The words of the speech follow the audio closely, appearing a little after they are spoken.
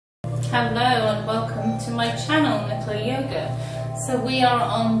Hello and welcome to my channel, Nicola Yoga. So we are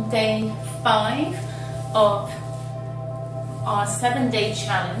on day 5 of our 7-day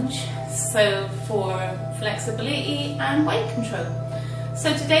challenge, so for flexibility and weight control.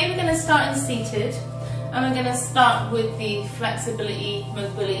 So today we're going to start in seated, and we're going to start with the flexibility,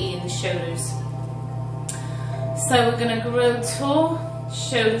 mobility in the shoulders. So we're going to grow tall,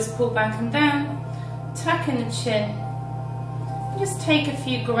 shoulders pull back and down, tuck in the chin. Just take a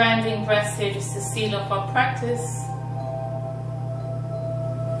few grounding breaths here just to seal off our practice.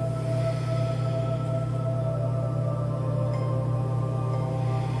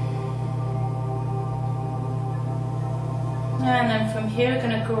 And then from here we're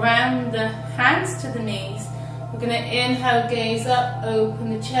going to ground the hands to the knees. We're going to inhale, gaze up, open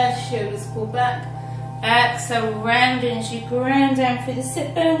the chest, shoulders pull back. Exhale, rounding as you ground down through the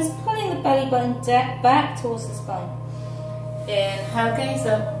sit bones, pulling the belly button back towards the spine. Inhale, gaze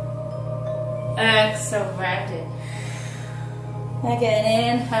up. Exhale, rounded.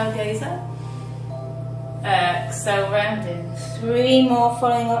 Again, inhale, gaze up. Exhale, rounded. 3 more,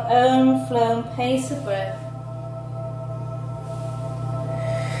 following our own flow and pace of breath.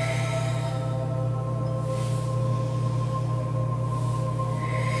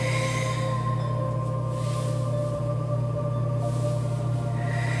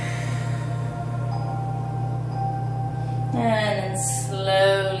 And then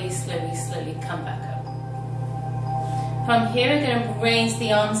slowly come back up. From here we're going to raise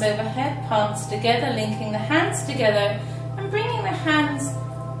the arms overhead, palms together, linking the hands together and bringing the hands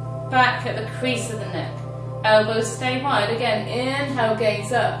back at the crease of the neck. Elbows stay wide. Again, inhale,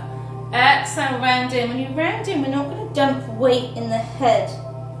 gaze up. Exhale, round in. When you round in, we're not going to dump weight in the head.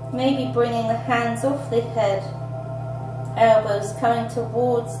 Maybe bringing the hands off the head. Elbows coming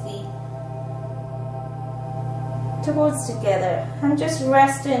towards together, and just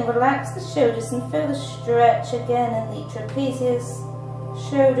rest in, relax the shoulders and feel the stretch again in the trapezius,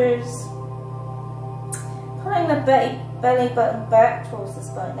 shoulders, pulling the belly button back towards the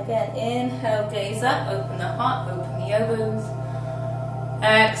spine. Again, inhale, gaze up, open the heart, open the elbows.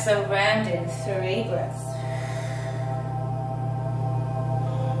 Exhale, round in, 3 breaths.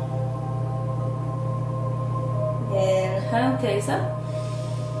 Inhale, gaze up.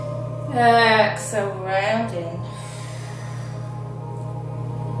 Exhale, round in.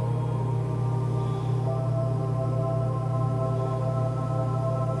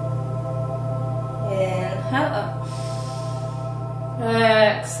 Inhale up.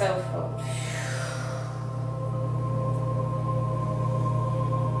 Exhale forward.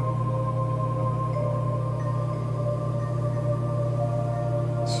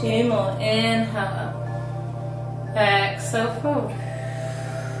 Two more. Inhale up. Exhale forward.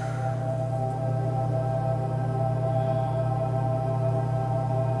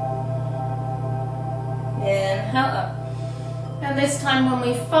 Inhale up. And this time when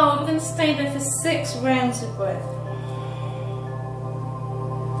we fold, we're going to stay there for 6 rounds of breath.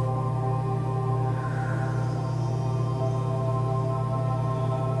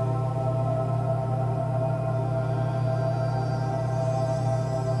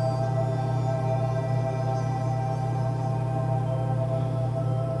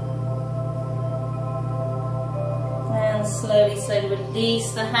 And slowly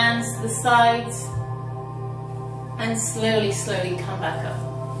release the hands to the sides. And slowly come back up.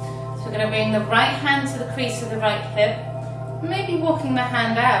 So we're going to bring the right hand to the crease of the right hip, maybe walking the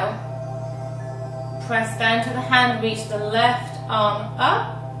hand out. Press down to the hand, reach the left arm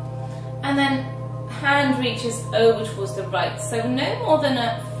up, and then hand reaches over towards the right. So no more than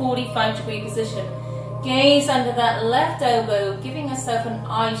a 45-degree position. Gaze under that left elbow, giving yourself an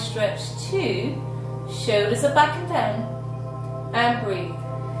eye stretch too. Shoulders are back and down, and breathe.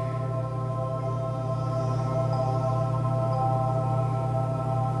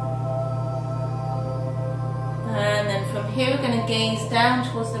 And then from here we're going to gaze down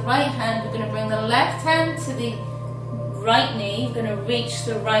towards the right hand. We're going to bring the left hand to the right knee. We're going to reach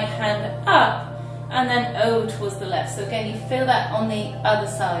the right hand up and then over towards the left. So again, you feel that on the other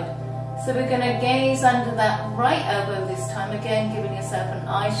side. So we're going to gaze under that right elbow this time. Again, giving yourself an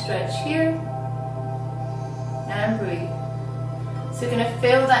eye stretch here. And breathe. So you're going to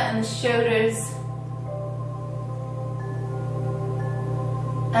feel that in the shoulders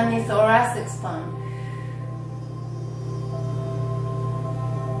and the thoracic spine.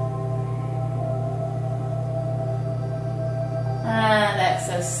 And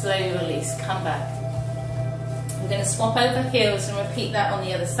exhale, slowly release, come back. We're going to swap over heels and repeat that on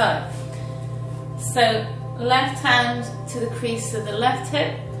the other side. So left hand to the crease of the left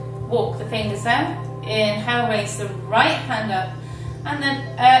hip, walk the fingers out, inhale, raise the right hand up, and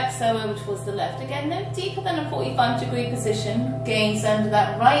then exhale. exhale over towards the left. Again, no deeper than a 45-degree position. Gaze under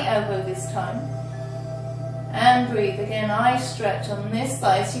that right elbow this time. And breathe. Again, I stretch on this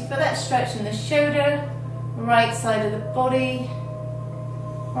side. So you feel that stretch in the shoulder, right side of the body,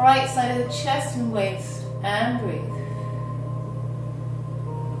 right side of the chest and waist. And breathe.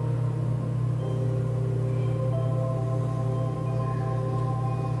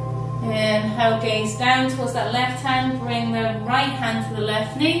 Inhale, gaze down towards that left hand, bring the right hand to the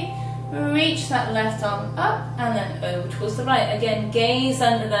left knee, reach that left arm up and then over towards the right. Again, gaze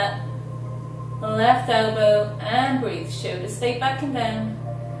under that left elbow and breathe. Shoulders stay back and down.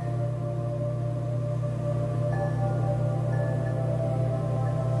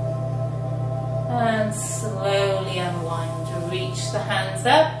 And slowly unwind, reach the hands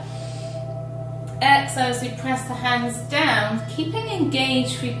up. Exhale as we press the hands down, keeping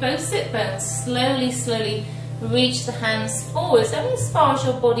engaged through both sit bones. Slowly, slowly reach the hands forwards, only as far as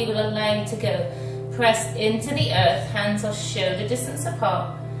your body will allow you to go. Press into the earth, hands are shoulder distance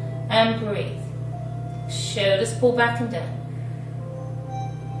apart, and breathe. Shoulders pull back and down.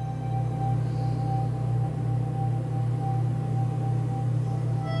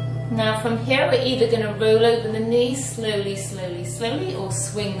 Now from here we're either going to roll over the knees slowly, slowly, slowly, or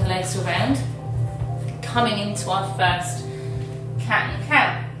swing the legs around, coming into our first cat and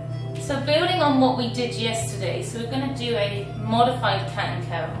cow. So building on what we did yesterday, so we're going to do a modified cat and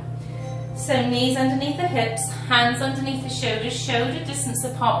cow. So knees underneath the hips, hands underneath the shoulders, shoulder distance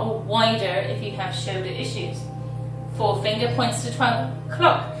apart or wider if you have shoulder issues. Forefinger points to 12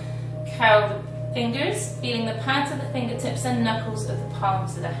 o'clock. Curl the fingers, feeling the pads of the fingertips and knuckles of the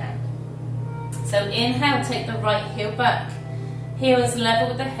palms of the hand. So inhale, take the right heel back. Heel is level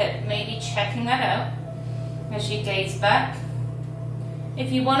with the hip, maybe checking that out as you gaze back.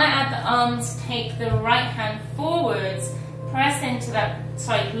 If you want to add the arms, take the right hand forwards, press into that,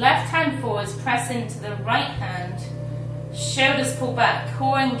 left hand forwards, press into the right hand, shoulders pull back,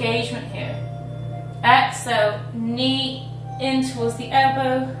 core engagement here. Exhale, knee in towards the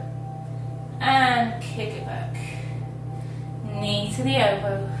elbow, and kick it back. Knee to the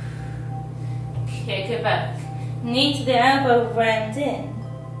elbow, kick it back. Knee to the elbow, round in,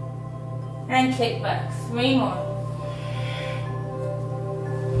 and kick back. 3 more.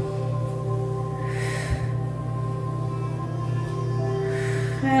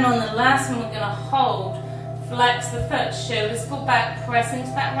 And on the last one, we're going to hold, flex the foot, shoulders pull back, press into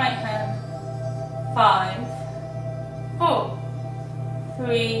that right hand. 5, 4,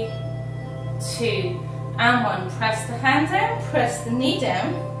 3, 2, and 1. Press the hand down, press the knee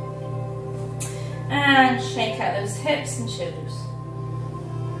down, and shake out those hips and shoulders.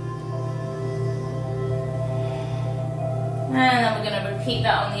 And then we're going to repeat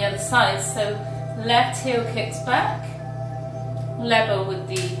that on the other side. So left heel kicks back, level with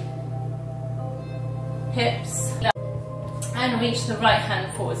the hips, and reach the right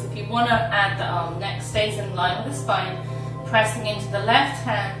hand forwards. If you want to add the arm, neck stays in line with the spine, pressing into the left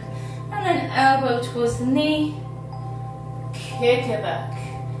hand, and then elbow towards the knee, kick it back,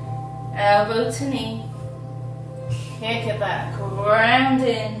 elbow to knee, kick it back, round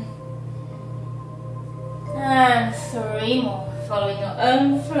in, and 3 more, following your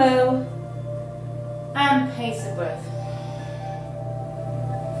own flow and pace of breath.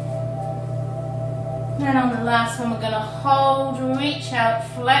 And on the last one, we're going to hold, reach out,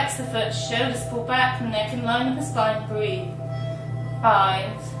 flex the foot, shoulders pull back, neck in line with the spine, breathe.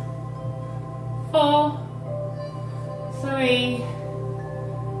 5, 4, 3,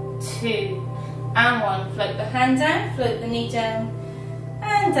 2, and 1. Float the hand down, float the knee down,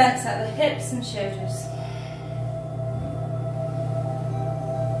 and dance out the hips and shoulders.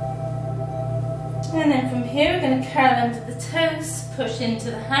 And then from here, we're going to curl under the toes, push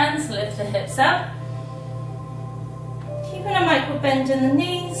into the hands, lift the hips up. Keeping a micro bend in the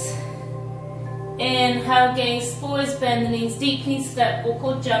knees. Inhale, gaze forwards, bend the knees deeply, step, walk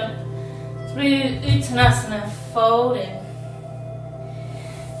or jump through Uttanasana, fold in.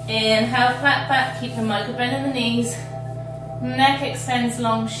 Inhale, flat back, keep a micro bend in the knees. Neck extends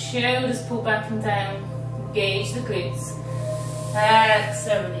long, shoulders pull back and down. Engage the glutes.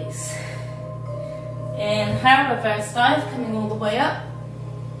 Exhale, release. Inhale, reverse dive, coming all the way up.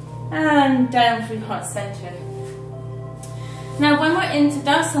 And down through heart center. Now when we're in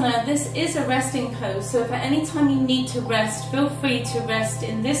Tadasana, this is a resting pose, so if at any time you need to rest, feel free to rest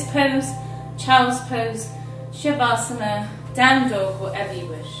in this pose, child's pose, Shavasana, down dog, whatever you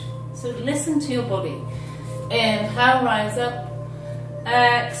wish. So listen to your body. Inhale, rise up.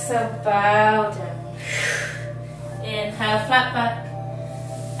 Exhale, bow down. Inhale, flat back.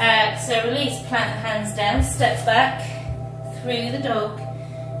 Exhale, release, plant hands down, step back through the dog.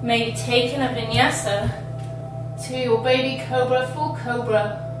 Maybe taking a vinyasa to your baby cobra, full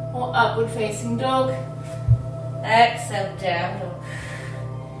cobra, or upward facing dog. Exhale, down dog.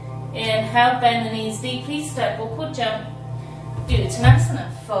 Inhale, bend the knees deeply, step or jump.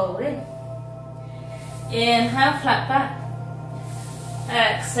 Uttanasana, fold in. Inhale, flat back.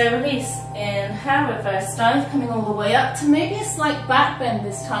 Exhale, release. Inhale, reverse dive, coming all the way up to maybe a slight back bend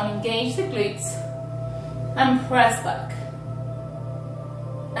this time. Engage the glutes and press back.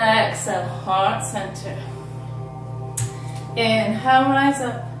 Exhale, heart center. Inhale, rise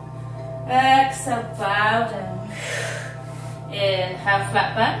up. Exhale, bow down. Inhale,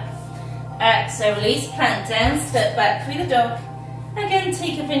 flat back. Exhale, release, plant down, step back through the dog. Again,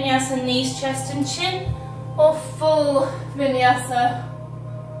 take a vinyasa, knees, chest and chin, or full vinyasa.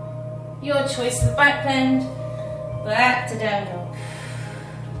 Your choice of the back bend, back to down dog.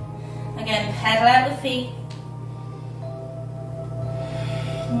 Again, pedal out the feet.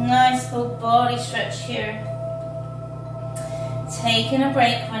 Nice full body stretch here. Taking a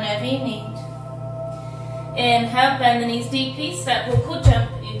break whenever you need. Inhale, bend the knees deeply, step, walk or jump,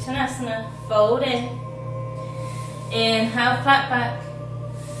 Uttanasana, fold in. Inhale, flat back.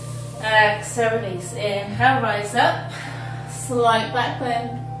 Exhale, release. Inhale, rise up, slight back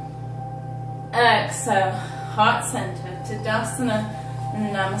bend. Exhale, heart center, Tadasana,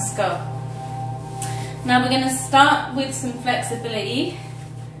 Namaste. Now we're going to start with some flexibility,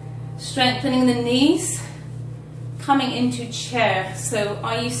 strengthening the knees, coming into chair. So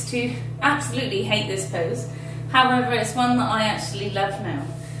I used to absolutely hate this pose. However, it's one that I actually love now.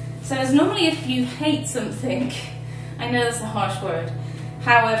 So as normally if you hate something, I know that's a harsh word.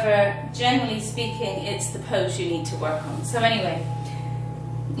 However, generally speaking, it's the pose you need to work on. So anyway,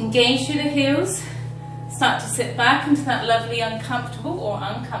 engage through the heels, start to sit back into that lovely uncomfortable or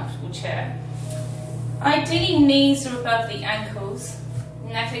uncomfortable chair. Ideally, knees are above the ankles,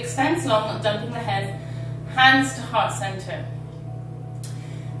 neck extends long, not dumping the head, hands to heart center.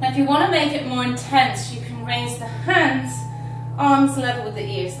 Now if you want to make it more intense, you can raise the hands, arms level with the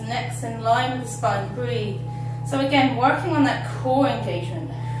ears, the neck's in line with the spine, breathe. So again, working on that core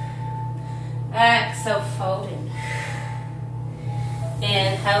engagement. Exhale, fold in.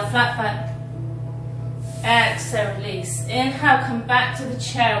 Inhale, flat back. Exhale, release. Inhale, come back to the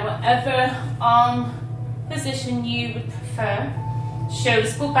chair, whatever arm position you would prefer.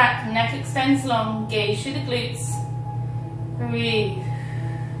 Shoulders pull back, neck extends long, gaze through the glutes. Breathe.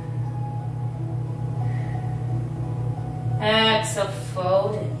 Exhale,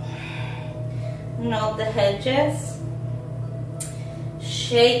 fold in. Nod the head, Jess.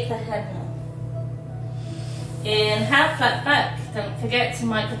 Shake the head nod. Inhale, flat back. Don't forget to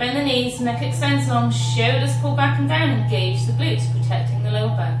micro bend the knees, neck extends long, shoulders pull back and down, engage the glutes, protecting the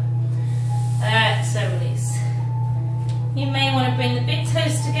lower back. Exhale, release. You may want to bring the big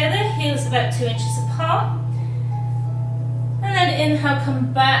toes together, heels about 2 inches apart. And then inhale,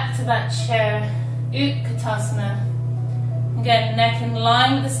 come back to that chair, Utkatasana. Again, neck in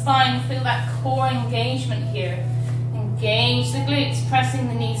line with the spine, feel that core engagement here. Engage the glutes, pressing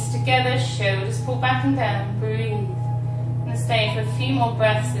the knees together, shoulders pull back and down, breathe. I'm going to stay for a few more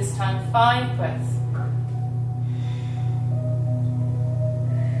breaths this time, 5 breaths.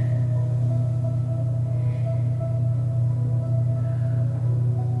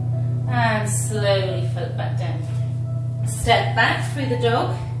 And slowly float back down. Step back through the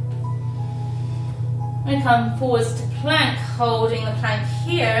dog. We come forwards to plank, holding the plank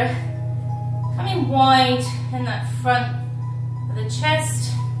here. Coming wide in that front of the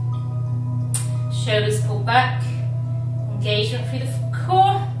chest. Shoulders pull back. Engagement through the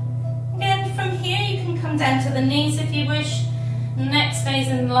core. Again, from here you can come down to the knees if you wish. Neck stays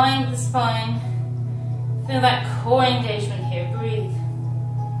in line with the spine. Feel that core engagement here. Breathe.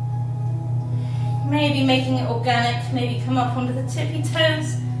 Maybe making it organic, maybe come up onto the tippy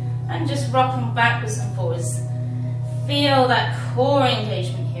toes and just rocking backwards and forwards. Feel that core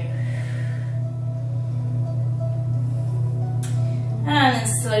engagement here. And then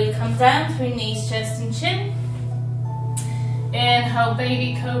slowly come down through knees, chest and chin. Inhale,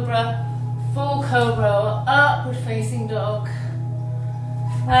 baby cobra, full cobra, upward facing dog.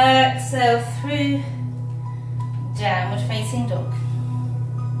 Exhale through downward facing dog.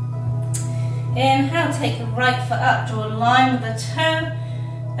 Inhale, take the right foot up, draw a line with the toe,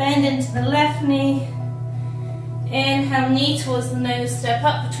 bend into the left knee. Inhale, knee towards the nose, step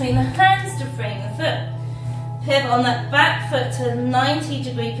up between the hands to frame the foot. Pivot on that back foot to a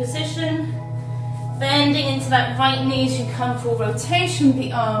 90-degree position. Bending into that right knee as you come for rotation with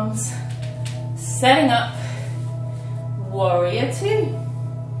the arms. Setting up, warrior 2.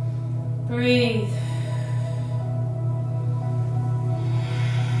 Breathe.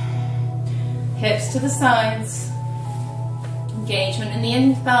 Hips to the sides. Engagement in the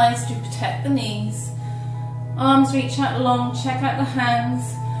inner thighs to protect the knees. Arms reach out long, check out the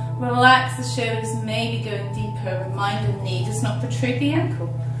hands. Relax the shoulders, maybe going deeper. Reminder, knee does not protrude the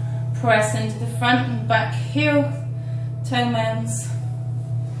ankle. Press into the front and back heel, toe mounds.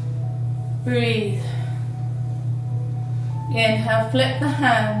 Breathe. Inhale, flip the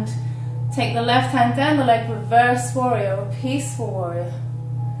hand. Take the left hand down the leg, reverse warrior or peaceful warrior.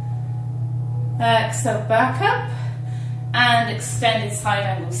 Exhale, back up and extended side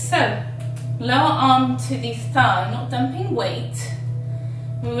angle. So, lower arm to the thigh, not dumping weight.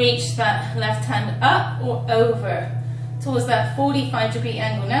 Reach that left hand up or over towards that 45-degree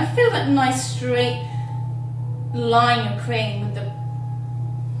angle. Now feel that nice straight line you're creating with the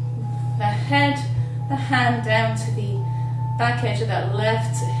head, the hand down to the back edge of that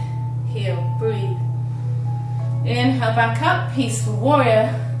left heel. Breathe. Inhale, back up, peaceful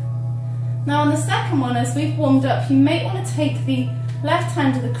warrior. Now on the second one, as we've warmed up, you may want to take the left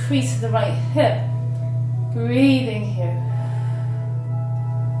hand to the crease of the right hip. Breathing here.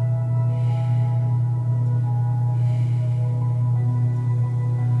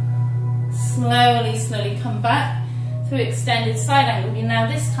 Slowly, slowly come back through extended side angle. Now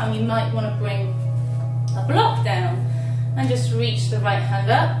this time you might want to bring a block down and just reach the right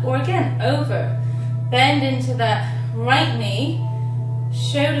hand up, or again, over. Bend into that right knee,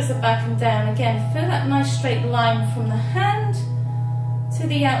 shoulders are back and down. Again, feel that nice straight line from the hand to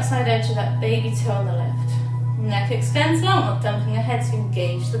the outside edge of that baby toe on the left. Neck extends long, not dumping the head to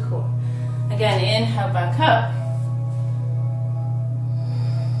engage the core. Again, inhale, back up.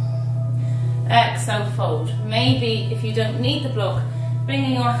 Exhale, fold. Maybe if you don't need the block,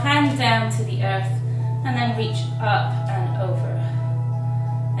 bringing your hand down to the earth and then reach up and over.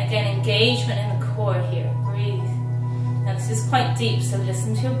 Again, engagement in the core here. Breathe. Now this is quite deep, so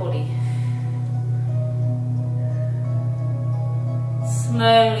listen to your body.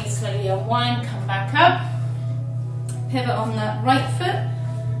 Slowly, slowly unwind, come back up. Pivot on that right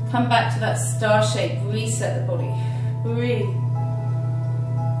foot. Come back to that star shape, reset the body. Breathe.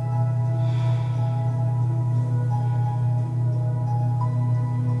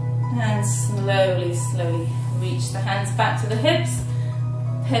 And slowly, slowly reach the hands back to the hips.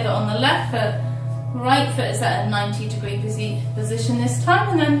 Pivot on the left foot. Right foot is at a 90-degree position this time,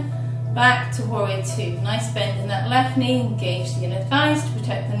 and then back to warrior two. Nice bend in that left knee. Engage the inner thighs to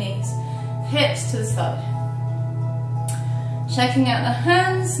protect the knees. Hips to the side. Checking out the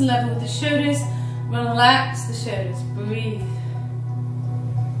hands, level with the shoulders. Relax the shoulders. Breathe.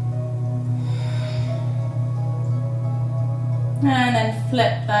 And then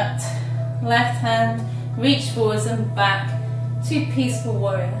flip that left hand, reach forwards and back to peaceful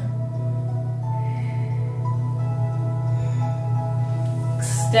warrior.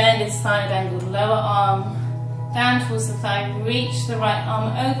 Extended side angle, lower arm down towards the thigh, reach the right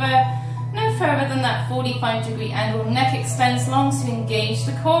arm over, no further than that 45-degree angle. Neck extends long, so engage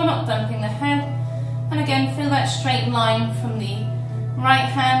the core, not dumping the head. And again, feel that straight line from the right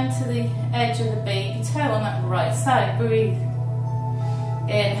hand to the edge of the baby toe on that right side. Breathe.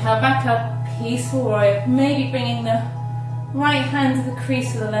 Inhale, back up, peaceful warrior. Maybe bringing the right hand to the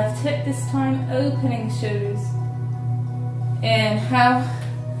crease of the left hip this time, opening the shoulders. Inhale,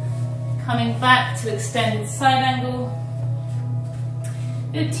 coming back to extended side angle.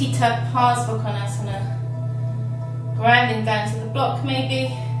 Utthita Parsvakonasana. Grounding down to the block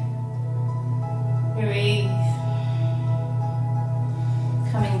maybe. Breathe.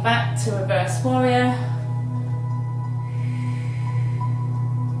 Coming back to reverse warrior.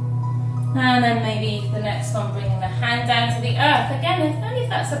 And then maybe the next one, bringing the hand down to the earth. Again, only if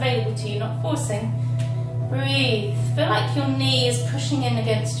that's available to you, not forcing. Breathe. Feel like your knee is pushing in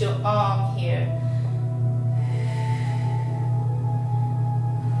against your arm here.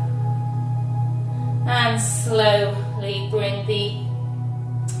 And slowly bring the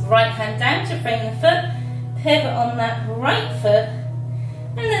right hand down to frame the foot. Pivot on that right foot.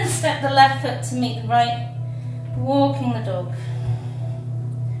 And then step the left foot to meet the right. Walking the dog.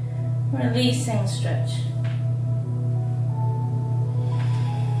 Releasing stretch.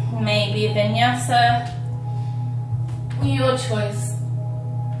 Maybe a vinyasa. Your choice.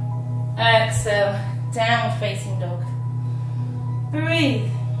 Exhale, downward facing dog. Breathe.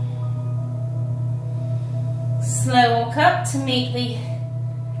 Slow walk up to meet the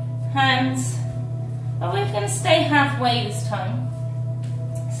hands. But we're going to stay halfway this time.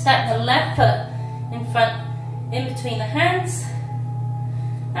 Step the left foot in front, in between the hands.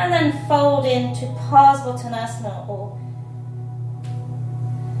 And then fold into Parsvakonasana, or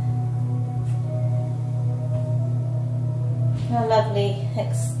a lovely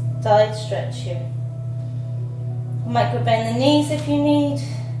side stretch here. Micro bend the knees if you need,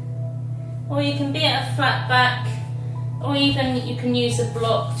 or you can be at a flat back, or even you can use a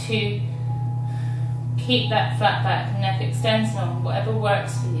block to keep that flat back, neck extension on, whatever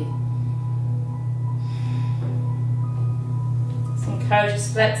works for you. This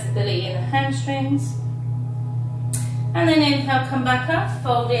encourages flexibility in the hamstrings. And then inhale, come back up,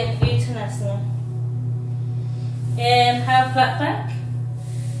 fold in Uttanasana. Inhale, flat back.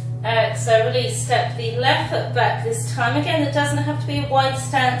 Exhale, release, step the left foot back this time. Again, it doesn't have to be a wide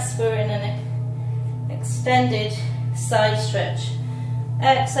stance, we're in an extended side stretch.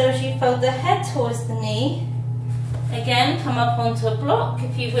 Exhale as you fold the head towards the knee. Again, come up onto a block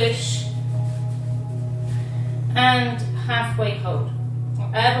if you wish. And halfway hold,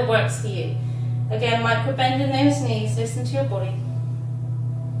 whatever works for you. Again, micro bend in those knees, listen to your body.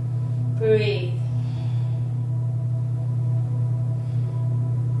 Breathe.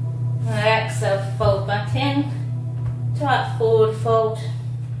 Exhale, fold back in to that forward fold.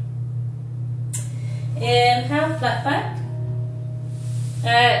 Inhale, flat back.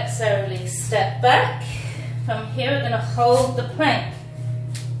 Exhale, release, step back. From here, we're going to hold the plank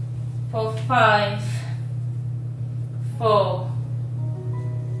for 5, 4,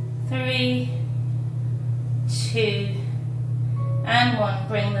 3, 2, and 1.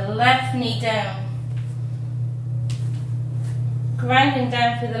 Bring the left knee down. Grounding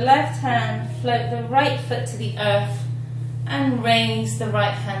down through the left hand, float the right foot to the earth and raise the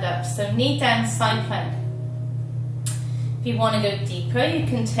right hand up. So knee down, side plank. If you want to go deeper, you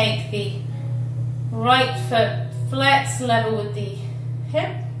can take the right foot flex level with the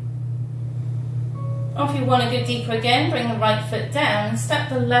hip. Or if you want to go deeper again, bring the right foot down and step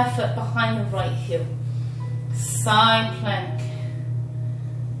the left foot behind the right heel. Side plank.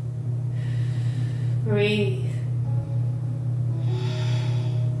 Breathe.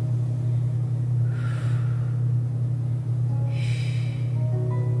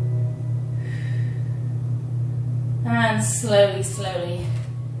 And slowly, slowly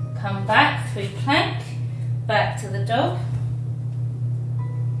come back through plank, back to the dog.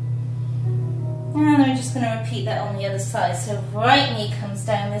 And we're just going to repeat that on the other side. So right knee comes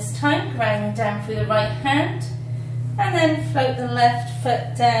down this time, grounding down through the right hand. And then float the left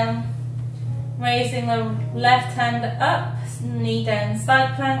foot down, raising the left hand up, knee down,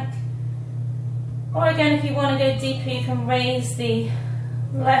 side plank. Or again, if you want to go deeper, you can raise the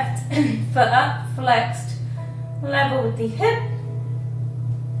left foot up, flexed, level with the hip.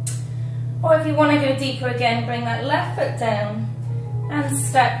 Or if you want to go deeper again, bring that left foot down and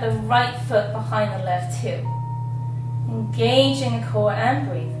step the right foot behind the left heel. Engaging the core and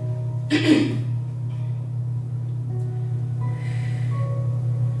breathe.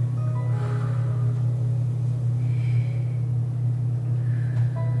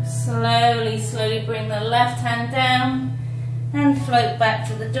 Slowly, slowly bring the left hand down and float back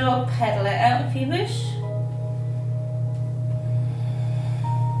to the dog. Pedal it out if you wish.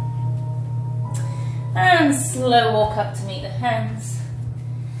 And slow walk up to meet the hands.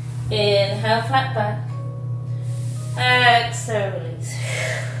 Inhale, flat back. Exhale, release.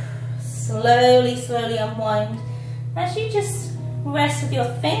 Slowly, slowly unwind as you just rest with your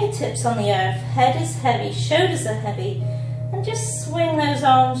fingertips on the earth. Head is heavy, shoulders are heavy, and just swing those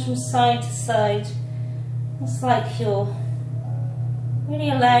arms from side to side. It's like you're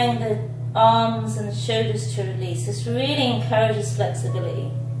really allowing the arms and the shoulders to release. This really encourages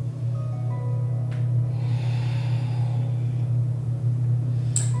flexibility.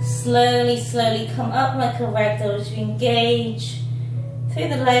 Slowly, slowly come up like a ragdoll as you engage through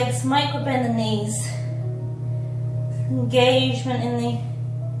the legs, micro bend the knees. Engagement in the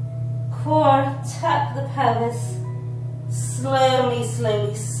core, tap the pelvis. Slowly,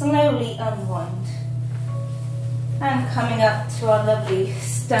 slowly, slowly unwind. And coming up to our lovely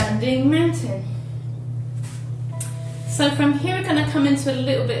standing mountain. So from here we're going to come into a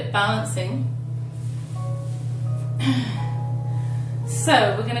little bit of balancing.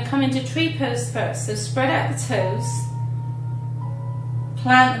 So we're going to come into tree pose first. So spread out the toes,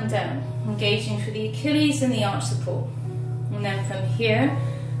 plant them down, engaging through the Achilles and the arch support. And then from here,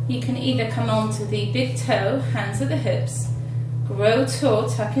 you can either come onto the big toe, hands at the hips, grow tall,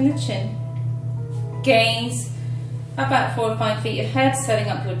 tuck in the chin, gaze about 4 or 5 feet ahead, setting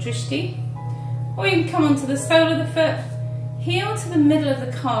up your drishti. Or you can come onto the sole of the foot, heel to the middle of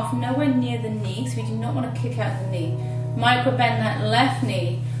the calf, nowhere near the knee, so we do not want to kick out the knee. Micro bend that left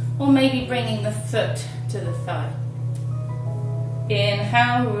knee, or maybe bringing the foot to the thigh.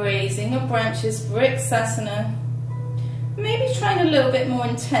 Inhale, raising your branches, Vriksasana. Maybe trying a little bit more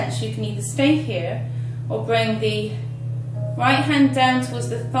intense. You can either stay here or bring the Right hand down towards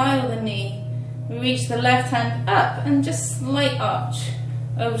the thigh or the knee. We reach the left hand up and just slight arch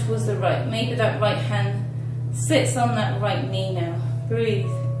over towards the right. Maybe that right hand sits on that right knee now. Breathe.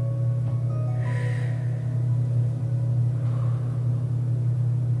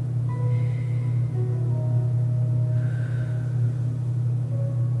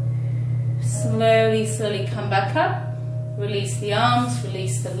 Slowly, slowly come back up. Release the arms,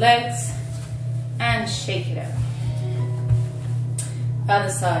 release the legs, and shake it out. Other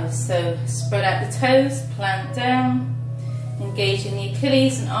side, so spread out the toes, plant down, engage in the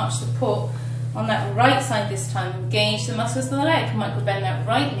Achilles and arch support. On that right side this time, engage the muscles of the leg, micro bend that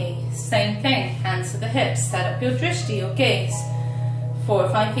right knee. Same thing, hands to the hips, set up your drishti, your gaze. 4 or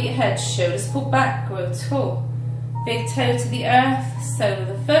 5 feet ahead, shoulders pull back, grow tall. Big toe to the earth, sole of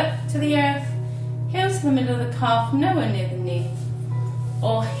the foot to the earth, heel to the middle of the calf, nowhere near the knee,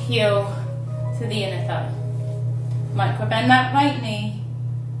 or heel to the inner thigh. Micro bend that right knee.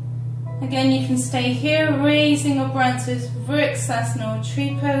 Again, you can stay here, raising your branches, Vriksasana or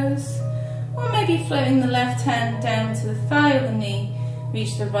tree pose, or maybe floating the left hand down to the thigh or the knee,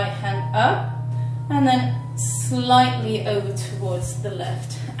 reach the right hand up, and then slightly over towards the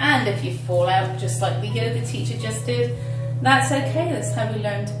left. And if you fall out, just like the yoga teacher just did, that's okay, that's how we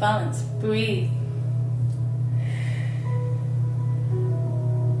learn to balance. Breathe.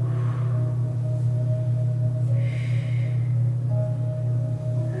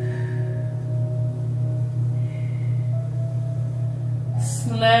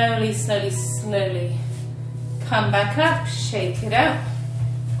 Slowly, slowly, slowly come back up, shake it out.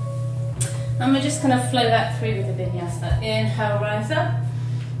 And we're just going to flow that through with the vinyasa. Inhale, rise up.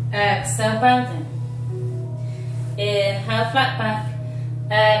 Exhale, bow down. Inhale, flat back.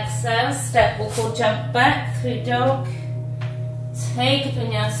 Exhale, step walk or jump back through dog. Take a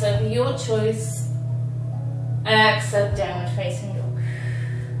vinyasa of your choice. Exhale, downward facing dog.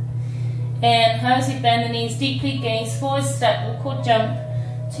 Inhale as you bend the knees deeply, gaze forward, step walk or jump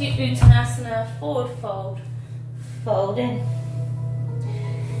to Uttanasana, forward fold, fold in.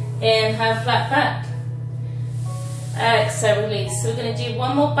 Inhale, flat back. Exhale, release. So we're going to do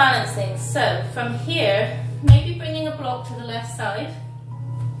one more balancing. So from here, maybe bringing a block to the left side.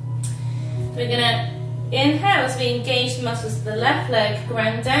 We're going to inhale as we engage the muscles of the left leg,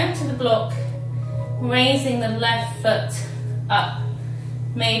 ground down to the block, raising the left foot up.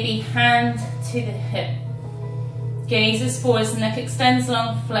 Maybe hand to the hip. Gazes forwards, neck extends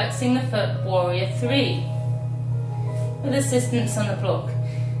long, flexing the foot, warrior 3. With assistance on the block.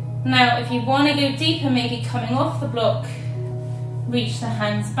 Now, if you want to go deeper, maybe coming off the block, reach the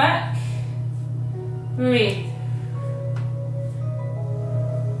hands back. Breathe.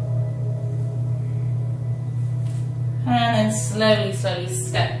 And then slowly, slowly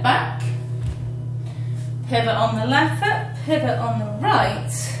step back. Pivot on the left foot, pivot on the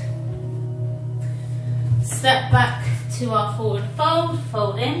right. Step back to our forward fold,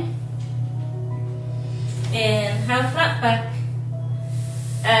 fold in. Inhale, flat back.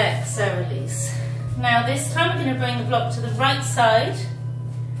 Exhale, release. Now this time we're going to bring the block to the right side.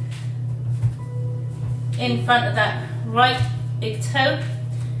 In front of that right big toe.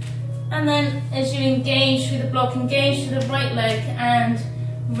 And then as you engage through the block, engage through the right leg and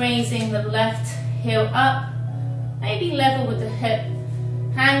raising the left heel up. Maybe level with the hip.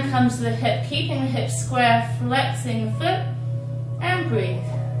 Hand comes to the hip, keeping the hip square, flexing the foot, and breathe.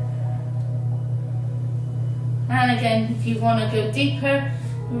 And again, if you want to go deeper,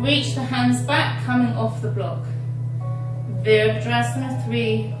 reach the hands back, coming off the block. Virabhadrasana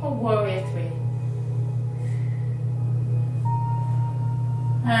 3 or Warrior 3.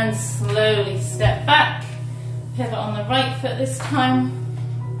 And slowly step back, pivot on the right foot this time,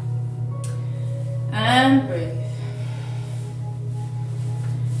 and breathe.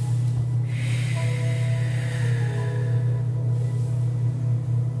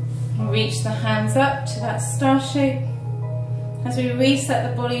 Reach the hands up to that star shape. As we reset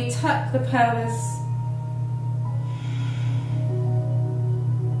the body, tuck the pelvis.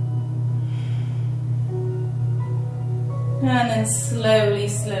 And then slowly,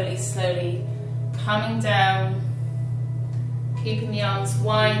 slowly, slowly coming down, keeping the arms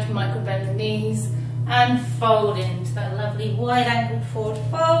wide, micro bend the knees, and fold into that lovely wide angled forward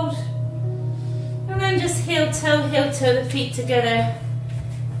fold. And then just heel toe, the feet together.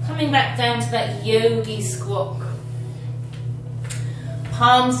 Coming back down to that yogi squat.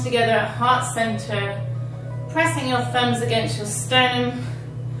 Palms together at heart center. Pressing your thumbs against your sternum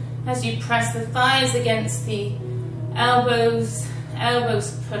as you press the thighs against the elbows.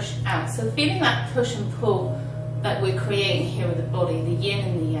 Elbows push out. So feeling that push and pull that we're creating here with the body, the yin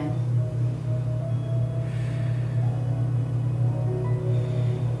and the yang.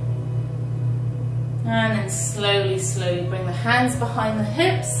 And then slowly, slowly bring the hands behind the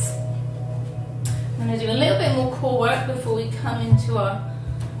hips. I'm going to do a little bit more core work before we come into our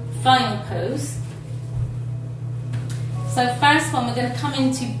final pose. So first one, we're going to come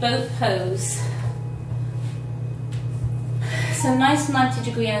into boat pose. So nice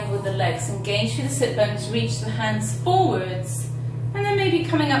 90-degree angle with the legs. Engage through the sit bones, reach the hands forwards. And then maybe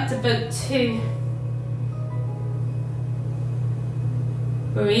coming up to boat 2.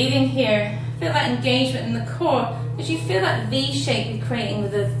 Breathing here. Feel that engagement in the core. As you feel that V shape you're creating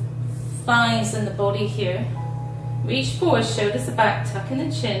with the thighs and the body here. Reach forward, shoulders are back, tuck in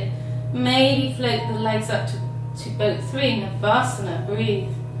the chin. Maybe float the legs up to boat 3, Navasana, breathe.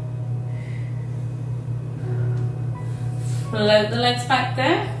 Float the legs back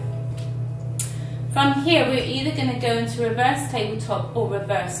there. From here, we're either going to go into reverse tabletop or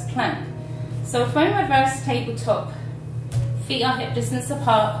reverse plank. So if we're in reverse tabletop, feet are hip distance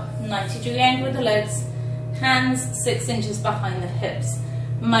apart, 90-degree angle with the legs, hands 6 inches behind the hips.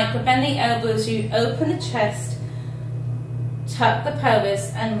 Micro bend the elbows, you open the chest, tuck the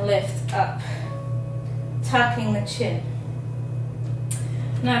pelvis and lift up, tucking the chin.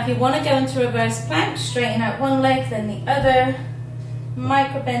 Now if you want to go into reverse plank, straighten out one leg then the other,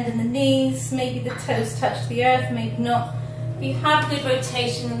 micro bend in the knees, maybe the toes touch the earth, maybe not. If you have good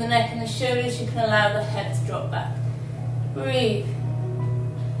rotation in the neck and the shoulders, you can allow the head to drop back. Breathe.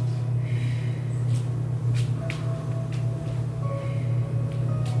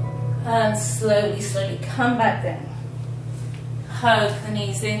 And slowly, slowly come back down. Hug the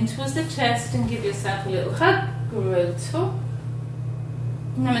knees in towards the chest and give yourself a little hug. Grow tall.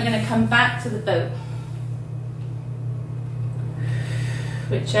 And then we're going to come back to the boat.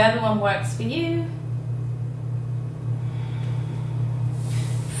 Whichever one works for you.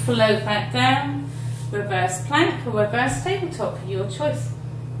 Float back down. Reverse plank or reverse tabletop, your choice.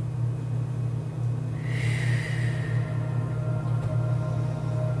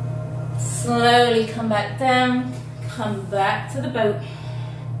 Slowly come back down, come back to the boat.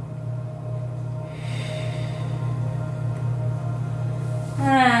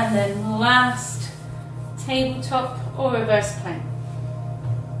 And then last, tabletop or reverse plank.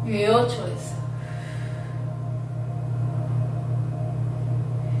 Your choice.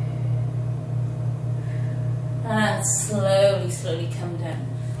 And slowly, slowly come down.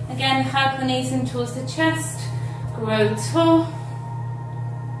 Again, hug the knees in towards the chest, grow tall.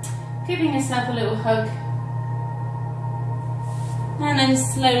 Giving yourself a little hug. And then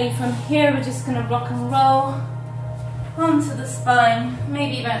slowly from here, we're just going to rock and roll onto the spine,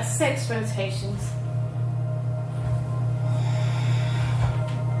 maybe about 6 rotations.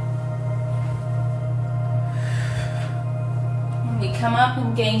 And we come up,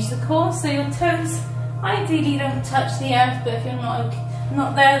 engage the core, so your toes ideally don't touch the earth, but if you're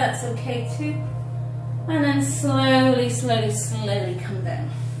not there, that's okay too. And then slowly, slowly, slowly come down.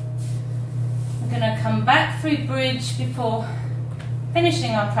 We're going to come back through bridge before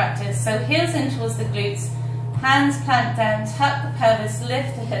finishing our practice. So heels in towards the glutes, hands plant down, tuck the pelvis,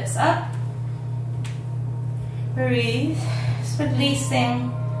 lift the hips up. Breathe, just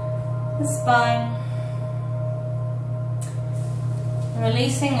releasing the spine,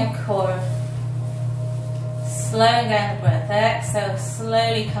 releasing your core. Slowing down the breath. Exhale,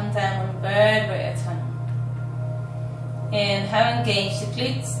 slowly come down one vertebrae at a time. Inhale, engage the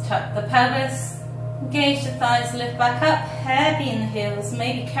glutes, tuck the pelvis, engage the thighs, lift back up, heavy in the heels,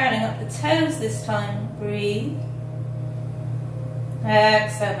 maybe curling up the toes this time. Breathe.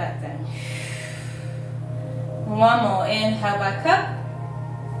 Exhale, back down. One more, inhale, back up.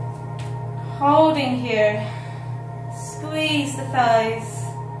 Holding here, squeeze the thighs.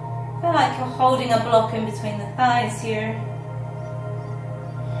 Feel like you're holding a block in between the thighs here.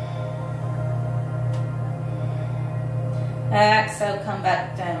 Exhale, come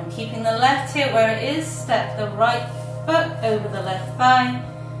back down. Keeping the left hip where it is, step the right foot over the left thigh.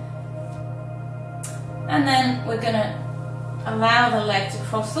 And then we're going to allow the leg to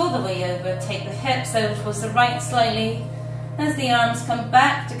cross all the way over. Take the hips over towards the right slightly. As the arms come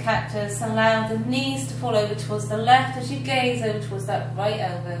back to cactus, allow the knees to fall over towards the left as you gaze over towards that right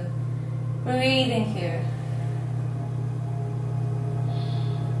elbow. Breathing here.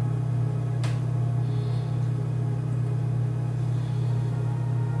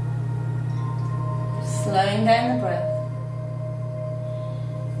 Slowing down the breath.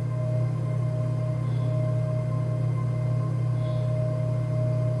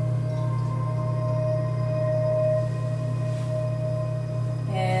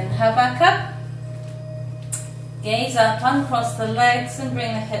 Inhale back up. Gaze up, uncross the legs and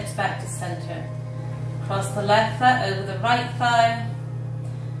bring the hips back to center. Cross the left foot over the right thigh.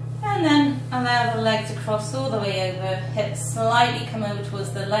 And And then allow the leg to cross all the way over, hips slightly come over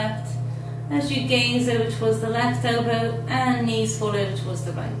towards the left. As you gaze over towards the left elbow and knees fall over towards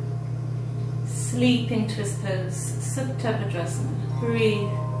the right. Sleeping twist pose, Supta Vajrasana. Breathe.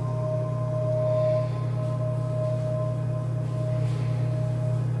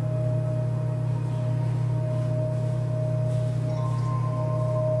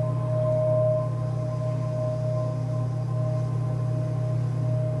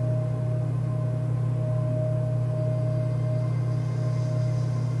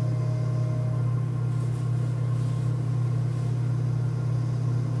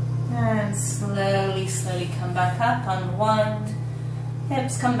 And slowly, slowly come back up, unwind.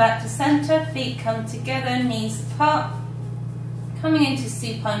 Hips come back to center, feet come together, knees apart. Coming into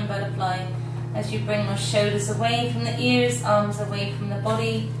supine butterfly as you bring your shoulders away from the ears, arms away from the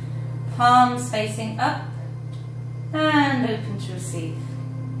body, palms facing up and open to receive.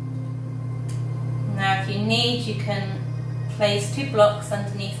 Now if you need, you can place 2 blocks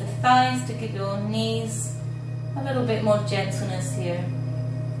underneath the thighs to give your knees a little bit more gentleness here.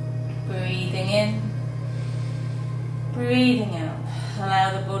 Breathing in, breathing out.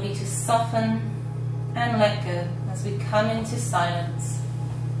 Allow the body to soften and let go as we come into silence.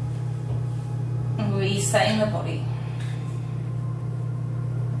 Resetting the body.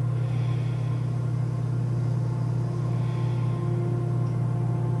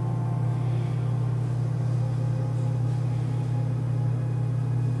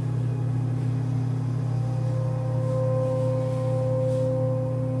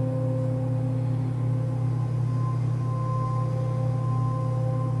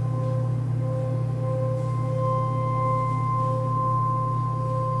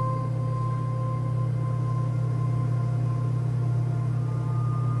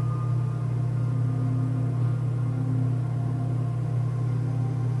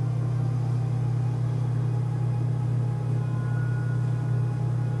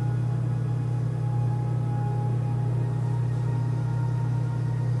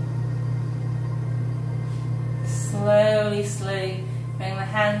 Slowly, slowly bring the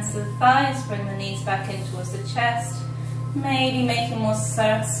hands to the thighs, bring the knees back in towards the chest, maybe making more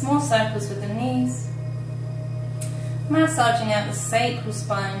small circles with the knees, massaging out the sacral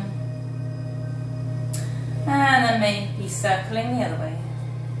spine, and then maybe circling the other way.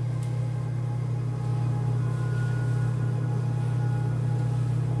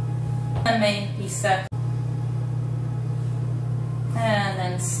 And maybe circling. And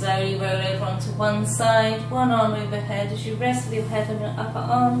then slowly roll over onto one side, one arm overhead as you rest with your head on your upper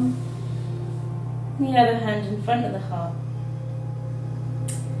arm, the other hand in front of the heart.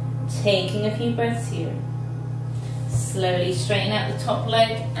 Taking a few breaths here. Slowly straighten out the top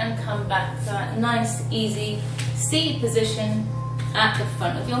leg and come back to that nice, easy seated position at the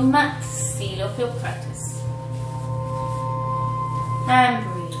front of your mat. Seal off your practice. And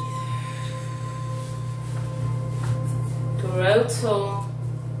breathe. Grow tall,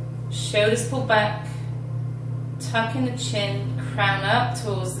 shoulders pull back, tuck in the chin, crown up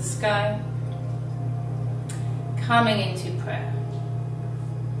towards the sky. Coming into prayer.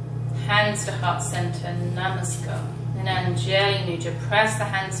 Hands to heart center, Namaste. And Anjali Mudra, press the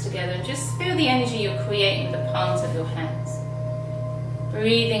hands together and just feel the energy you're creating with the palms of your hands.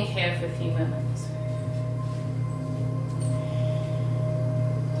 Breathing here for a few moments.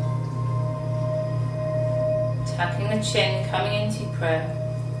 Tucking the chin, coming into prayer.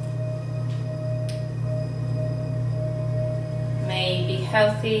 May you be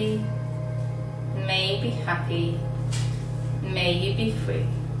healthy, may you be happy, may you be free.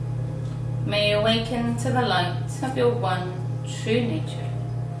 May you awaken to the light of your one true nature.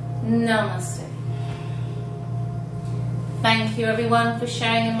 Namaste. Thank you everyone for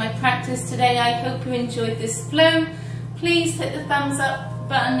sharing in my practice today. I hope you enjoyed this flow. Please hit the thumbs up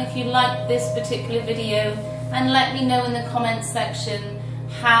button if you liked this particular video, and let me know in the comments section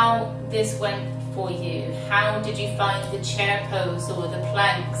how this went for you. How did you find the chair pose or the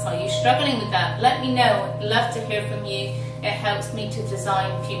planks? Are you struggling with that? Let me know. I'd love to hear from you. It helps me to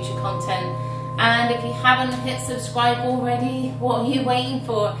design future content. And if you haven't hit subscribe already, what are you waiting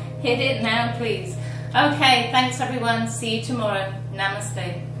for? Hit it now, please. Okay, thanks everyone. See you tomorrow.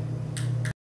 Namaste.